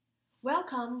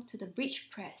Welcome to the Bridge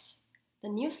Press, the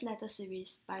newsletter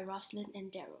series by Roslyn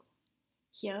and Daryl.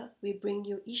 Here we bring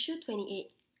you issue 28,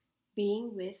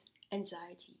 Being with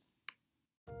Anxiety.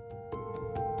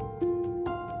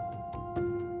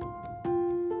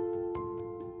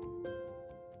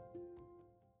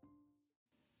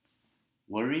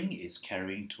 Worrying is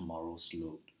carrying tomorrow's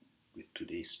load with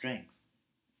today's strength,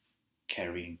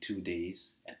 carrying 2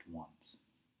 days at once.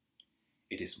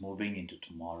 It is moving into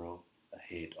tomorrow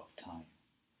ahead of time.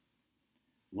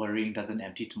 Worrying doesn't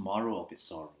empty tomorrow of its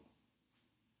sorrow.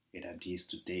 It empties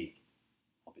today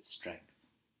of its strength.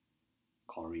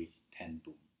 Corrie ten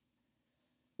Boom.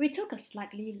 We took a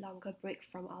slightly longer break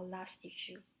from our last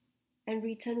issue and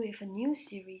returned with a new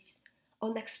series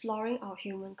on exploring our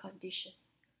human condition.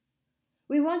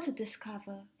 We want to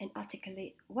discover and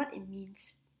articulate what it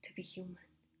means to be human.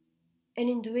 And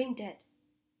in doing that,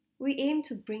 we aim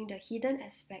to bring the hidden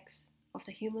aspects of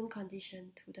the human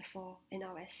condition to the fore in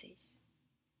our essays.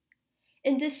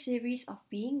 In this series of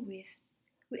Being With,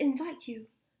 we invite you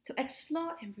to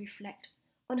explore and reflect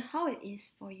on how it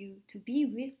is for you to be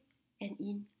with and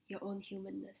in your own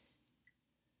humanness.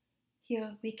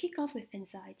 Here, we kick off with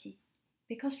anxiety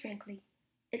because, frankly,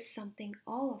 it's something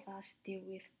all of us deal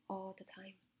with all the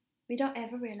time, without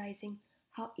ever realizing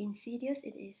how insidious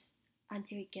it is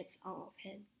until it gets out of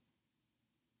hand.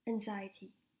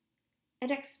 Anxiety,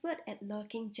 an expert at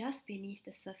lurking just beneath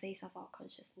the surface of our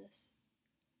consciousness.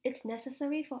 It's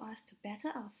necessary for us to better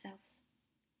ourselves,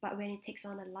 but when it takes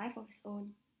on a life of its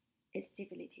own, it's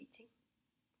debilitating.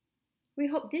 We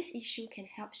hope this issue can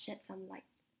help shed some light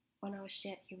on our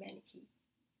shared humanity.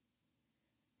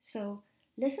 So,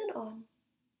 listen on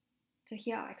to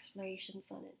hear our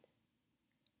explorations on it.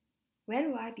 Where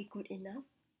Do I Be Good Enough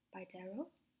by Daryl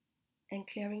and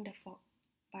Clearing the Fog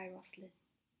by Roslyn.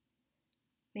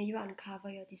 May you uncover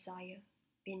your desire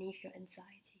beneath your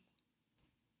anxiety.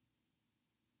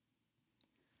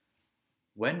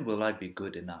 When Will I Be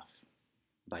Good Enough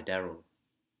by Daryl.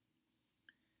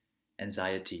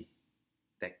 Anxiety,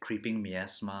 that creeping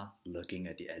miasma lurking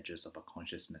at the edges of our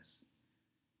consciousness,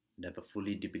 never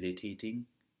fully debilitating,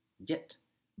 yet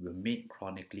we're made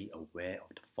chronically aware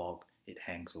of the fog it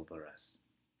hangs over us.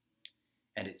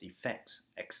 And its effects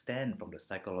extend from the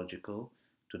psychological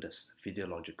to the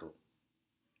physiological.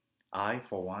 I,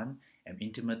 for one, am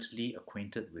intimately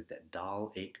acquainted with that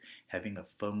dull ache having a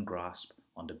firm grasp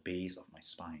on the base of my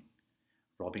spine,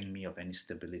 robbing me of any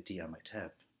stability I might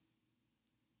have.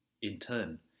 In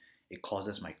turn, it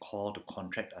causes my core to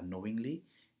contract unknowingly,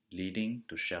 leading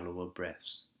to shallower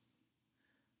breaths.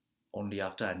 Only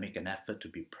after I make an effort to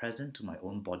be present to my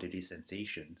own bodily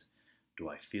sensations do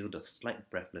I feel the slight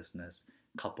breathlessness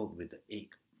coupled with the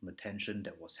ache from the tension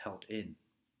that was held in.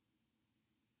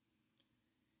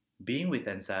 Being with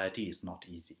anxiety is not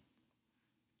easy.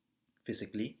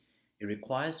 Physically, it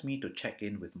requires me to check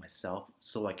in with myself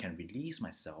so I can release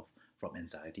myself from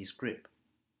anxiety's grip.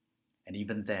 And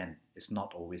even then, it's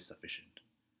not always sufficient.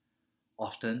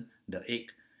 Often, the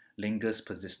ache lingers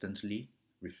persistently,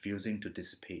 refusing to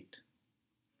dissipate.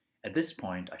 At this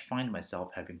point, I find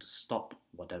myself having to stop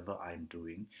whatever I'm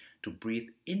doing to breathe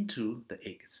into the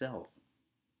ache itself.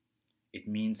 It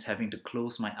means having to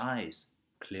close my eyes,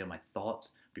 clear my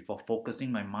thoughts before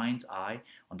focusing my mind's eye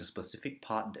on the specific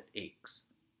part that aches.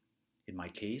 In my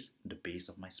case, the base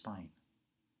of my spine.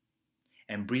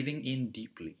 And breathing in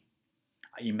deeply.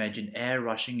 I imagine air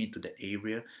rushing into the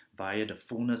area via the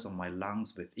fullness of my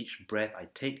lungs with each breath I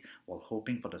take while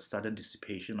hoping for the sudden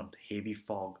dissipation of the heavy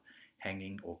fog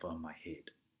hanging over my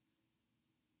head.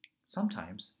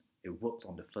 Sometimes it works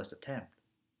on the first attempt.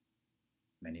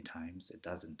 Many times it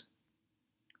doesn't,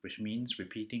 which means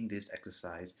repeating this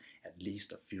exercise at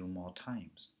least a few more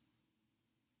times.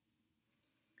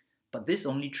 But this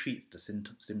only treats the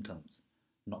symptoms,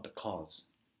 not the cause.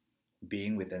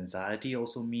 Being with anxiety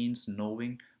also means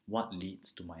knowing what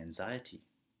leads to my anxiety.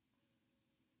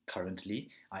 Currently,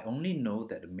 I only know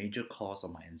that the major cause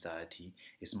of my anxiety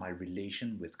is my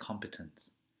relation with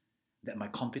competence, that my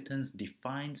competence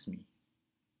defines me.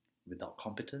 Without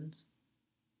competence,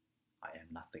 I am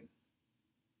nothing.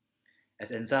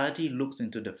 As anxiety looks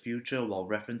into the future while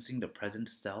referencing the present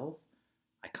self,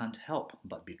 I can't help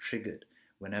but be triggered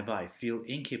whenever I feel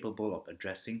incapable of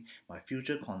addressing my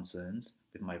future concerns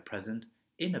with my present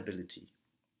inability.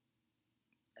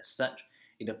 As such,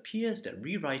 it appears that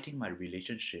rewriting my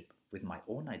relationship with my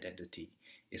own identity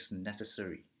is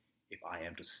necessary if I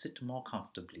am to sit more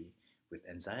comfortably with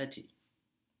anxiety.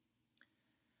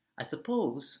 I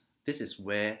suppose this is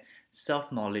where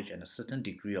self-knowledge and a certain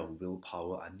degree of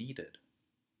willpower are needed.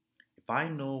 If I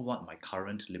know what my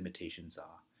current limitations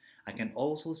are, I can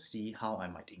also see how I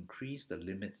might increase the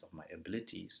limits of my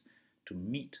abilities to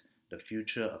meet the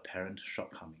future apparent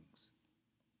shortcomings.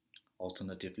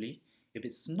 Alternatively, if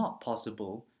it's not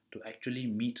possible to actually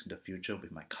meet the future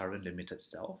with my current limited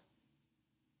self,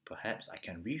 perhaps I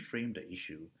can reframe the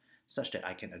issue such that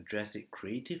I can address it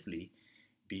creatively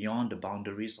beyond the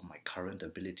boundaries of my current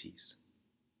abilities.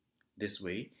 This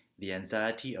way, the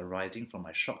anxiety arising from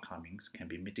my shortcomings can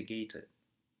be mitigated.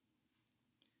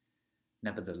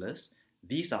 Nevertheless,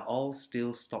 these are all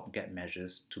still stopgap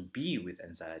measures to be with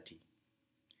anxiety.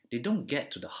 They don't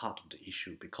get to the heart of the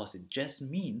issue because it just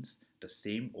means the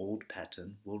same old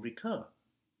pattern will recur.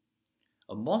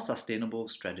 A more sustainable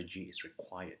strategy is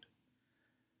required.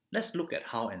 Let's look at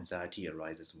how anxiety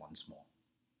arises once more.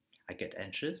 I get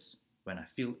anxious when I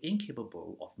feel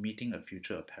incapable of meeting a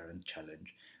future apparent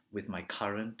challenge with my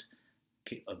current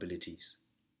abilities.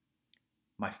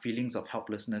 My feelings of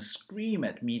helplessness scream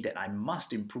at me that I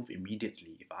must improve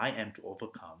immediately if I am to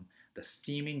overcome the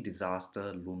seeming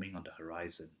disaster looming on the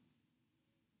horizon.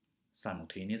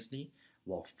 Simultaneously,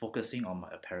 while focusing on my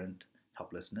apparent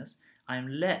helplessness, I am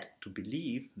led to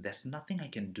believe there's nothing I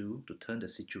can do to turn the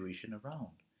situation around,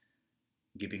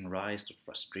 giving rise to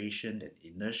frustration and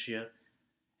inertia,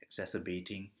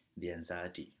 exacerbating the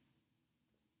anxiety.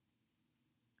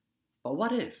 But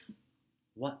what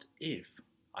if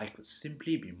I could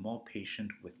simply be more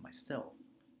patient with myself?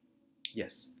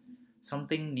 Yes,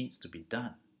 something needs to be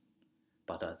done,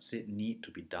 but does it need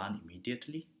to be done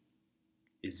immediately?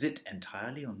 Is it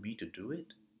entirely on me to do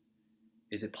it?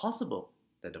 Is it possible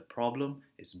that the problem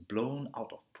is blown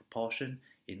out of proportion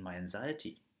in my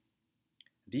anxiety?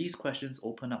 These questions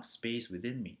open up space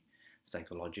within me,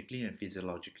 psychologically and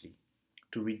physiologically,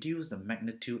 to reduce the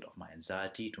magnitude of my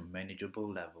anxiety to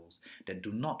manageable levels that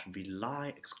do not rely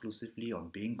exclusively on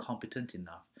being competent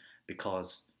enough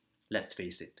because, let's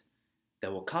face it,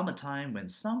 there will come a time when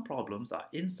some problems are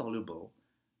insoluble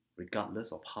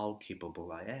regardless of how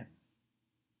capable I am.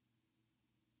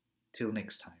 Till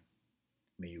next time,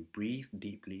 may you breathe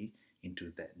deeply into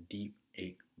that deep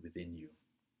ache within you.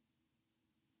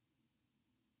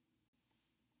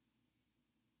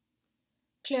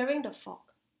 Clearing the Fog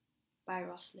by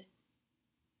Rosalind.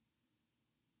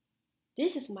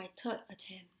 This is my third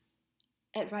attempt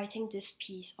at writing this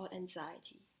piece on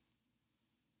anxiety.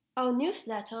 Our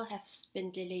newsletter has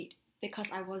been delayed because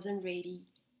I wasn't ready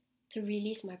to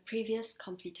release my previous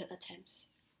completed attempts,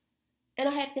 and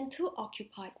I had been too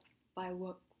occupied by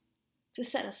work to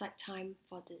set aside time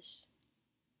for this.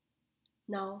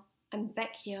 Now I'm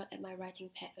back here at my writing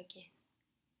pad again.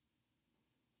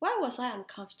 Why was I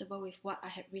uncomfortable with what I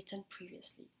had written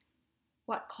previously?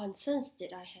 What concerns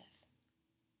did I have?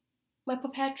 My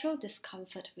perpetual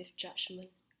discomfort with judgment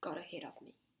got ahead of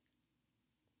me.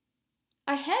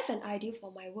 I have an ideal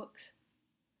for my works,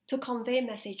 to convey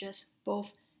messages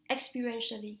both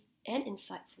experientially and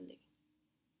insightfully.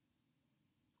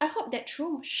 I hope that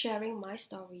through sharing my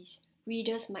stories,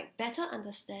 readers might better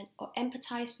understand or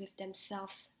empathize with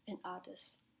themselves and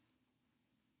others.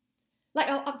 Like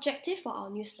our objective for our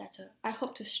newsletter, I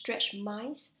hope to stretch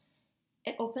minds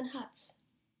and open hearts.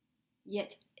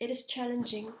 Yet it is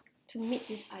challenging to meet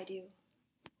this ideal.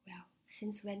 Well,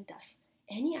 since when does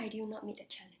any ideal not meet a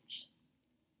challenge?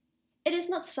 It is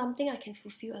not something I can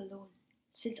fulfill alone,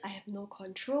 since I have no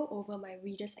control over my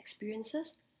readers'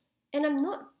 experiences, and I'm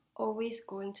not always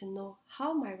going to know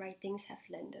how my writings have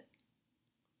landed.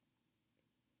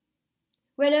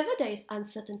 Whenever there is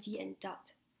uncertainty and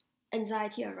doubt,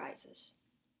 anxiety arises.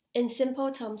 In simple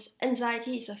terms,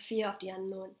 anxiety is a fear of the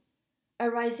unknown,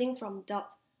 arising from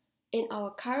doubt in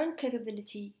our current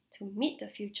capability to meet the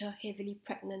future heavily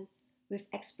pregnant with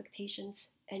expectations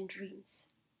and dreams.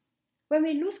 When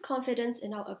we lose confidence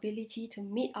in our ability to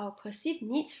meet our perceived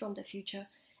needs from the future,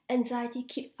 anxiety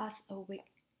keeps us awake,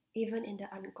 even in the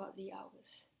ungodly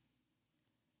hours.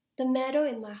 The meadow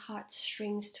in my heart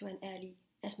shrinks to an alley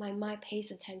as my mind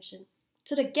pays attention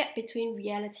to the gap between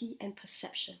reality and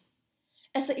perception.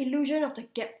 As the illusion of the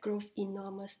gap grows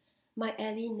enormous, my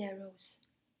alley narrows,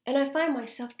 and I find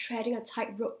myself treading a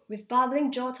tightrope with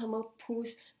bubbling geothermal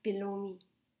pools below me.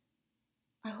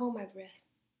 I hold my breath.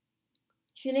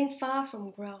 Feeling far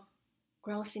from ground.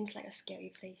 Ground seems like a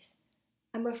scary place.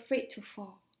 I'm afraid to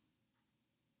fall.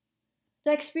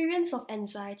 The experience of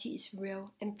anxiety is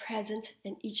real and present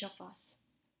in each of us.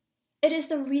 It is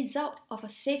the result of a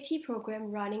safety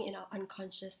program running in our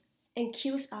unconscious and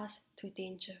cues us to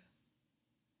danger.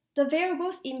 The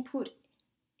variables input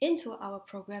into our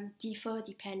program differ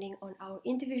depending on our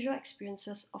individual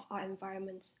experiences of our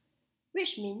environments,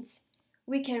 which means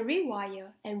we can rewire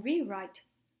and rewrite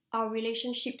our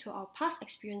relationship to our past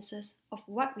experiences of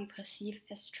what we perceive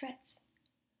as threats.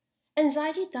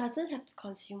 Anxiety doesn't have to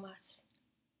consume us.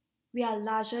 We are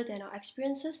larger than our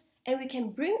experiences and we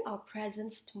can bring our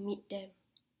presence to meet them.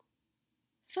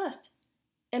 First,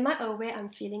 am I aware I'm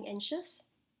feeling anxious?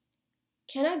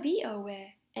 Can I be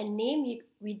aware and name it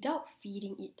without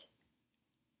feeding it?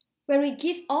 When we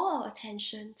give all our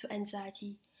attention to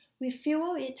anxiety, we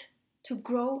fuel it to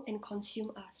grow and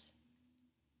consume us.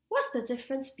 What's the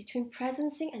difference between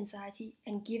presencing anxiety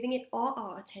and giving it all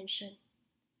our attention?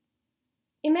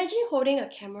 Imagine holding a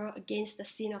camera against the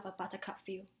scene of a buttercup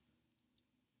field.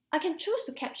 I can choose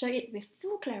to capture it with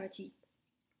full clarity.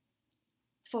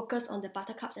 Focus on the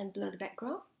buttercups and blur the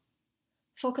background.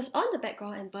 Focus on the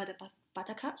background and blur the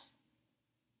buttercups.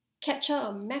 Capture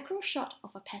a macro shot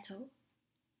of a petal.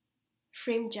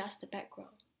 Frame just the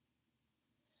background.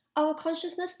 Our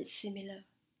consciousness is similar.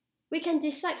 We can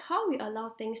decide how we allow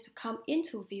things to come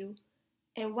into view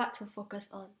and what to focus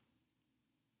on.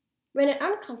 When an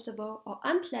uncomfortable or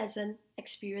unpleasant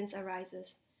experience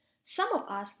arises, some of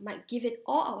us might give it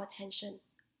all our attention,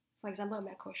 for example a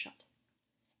macro shot,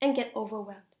 and get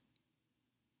overwhelmed.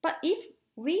 But if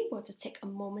we were to take a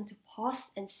moment to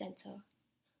pause and center,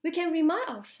 we can remind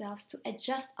ourselves to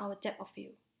adjust our depth of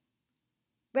view.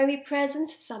 When we present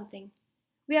something,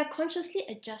 we are consciously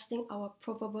adjusting our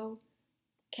probable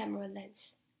camera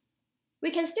lens.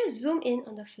 We can still zoom in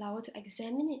on the flower to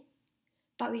examine it,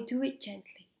 but we do it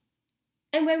gently.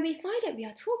 And when we find that we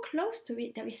are too close to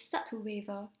it that we start to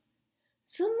waver,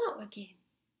 zoom out again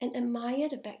and admire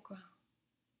the background.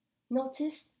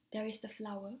 Notice there is the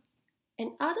flower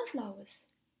and other flowers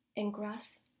and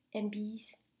grass and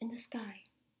bees and the sky.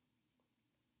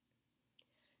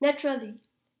 Naturally,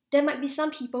 there might be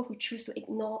some people who choose to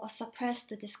ignore or suppress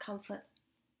the discomfort,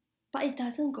 but it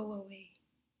doesn't go away.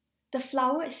 The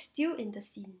flower is still in the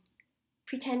scene.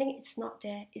 Pretending it's not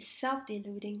there is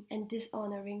self-deluding and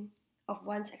dishonoring of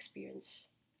one's experience.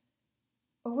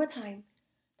 Over time,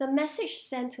 the message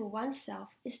sent to oneself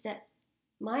is that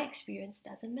my experience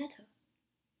doesn't matter.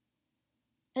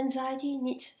 Anxiety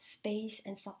needs space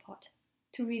and support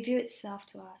to reveal itself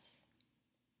to us.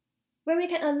 When we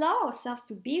can allow ourselves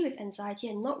to be with anxiety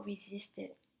and not resist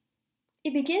it,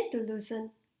 it begins to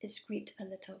loosen its grip a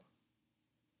little,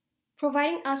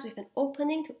 providing us with an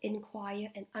opening to inquire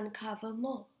and uncover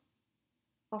more.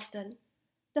 Often,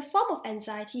 the form of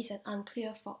anxiety is an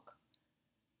unclear fog.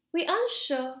 We aren't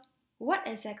sure what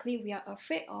exactly we are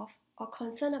afraid of or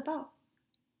concerned about.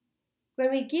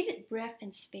 When we give it breath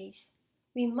and space,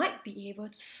 we might be able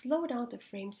to slow down the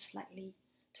frame slightly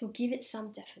to give it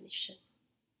some definition.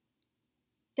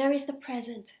 There is the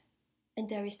present and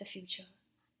there is the future.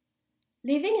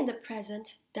 Living in the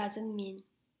present doesn't mean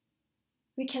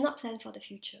we cannot plan for the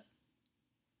future.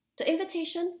 The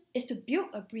invitation is to build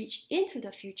a bridge into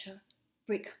the future,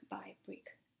 brick by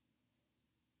brick.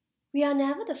 We are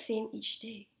never the same each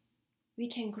day. We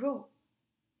can grow,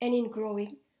 and in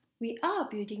growing, we are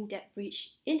building that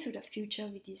bridge into the future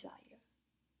we desire.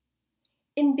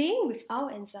 In being with our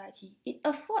anxiety, it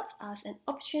affords us an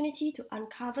opportunity to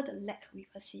uncover the lack we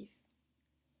perceive.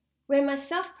 When my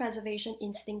self-preservation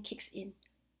instinct kicks in,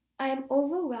 I am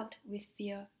overwhelmed with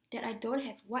fear that I don't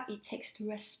have what it takes to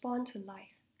respond to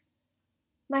life.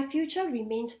 My future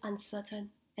remains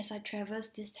uncertain as I traverse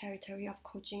this territory of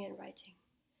coaching and writing.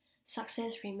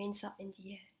 Success remains up in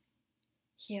the air.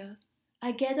 Here,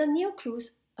 I gather new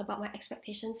clues about my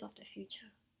expectations of the future.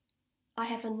 I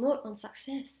have a note on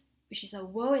success, which is a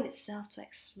world in itself to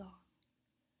explore.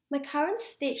 My current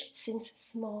stage seems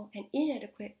small and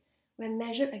inadequate when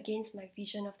measured against my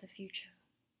vision of the future.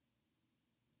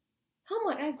 How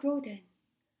might I grow then?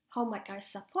 How might I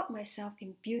support myself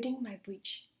in building my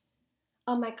bridge?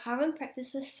 Are my current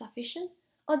practices sufficient,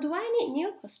 or do I need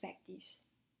new perspectives?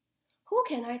 Who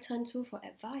can I turn to for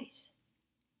advice?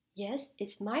 Yes,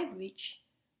 it's my bridge,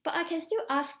 but I can still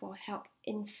ask for help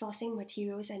in sourcing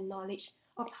materials and knowledge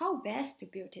of how best to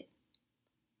build it.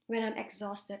 When I'm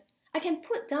exhausted, I can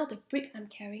put down the brick I'm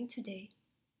carrying today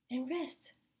and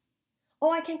rest.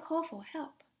 Or I can call for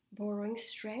help, borrowing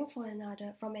strength from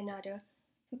another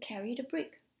to carry the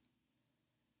brick.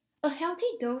 A healthy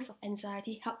dose of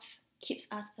anxiety keeps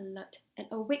us alert and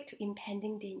awake to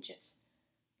impending dangers,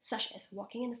 such as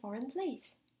walking in a foreign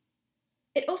place.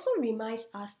 It also reminds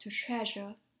us to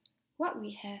treasure what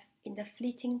we have in the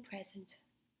fleeting present.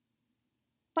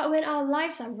 But when our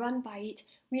lives are run by it,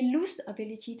 we lose the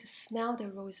ability to smell the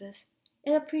roses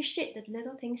and appreciate the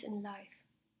little things in life.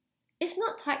 It's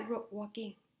not tightrope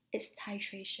walking, it's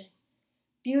titration,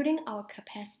 building our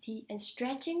capacity and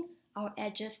stretching our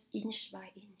edges inch by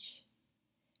inch.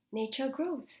 Nature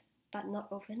grows, but not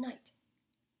overnight.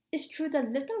 It's through the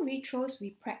little rituals we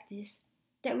practice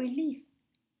that we live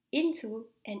into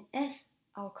and as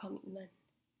our commitment.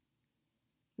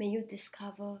 May you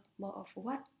discover more of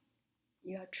what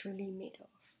you are truly made of.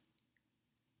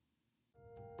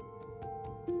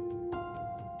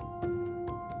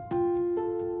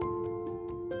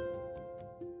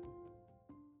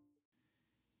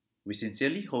 We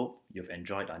sincerely hope you've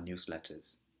enjoyed our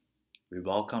newsletters. We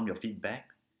welcome your feedback,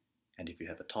 and if you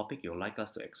have a topic you'd like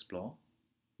us to explore,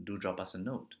 do drop us a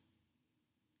note.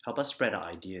 Help us spread our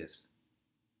ideas.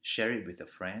 Share it with your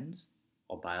friends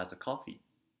or buy us a coffee.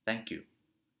 Thank you.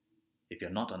 If you're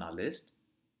not on our list,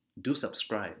 do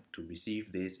subscribe to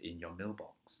receive this in your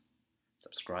mailbox.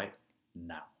 Subscribe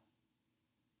now.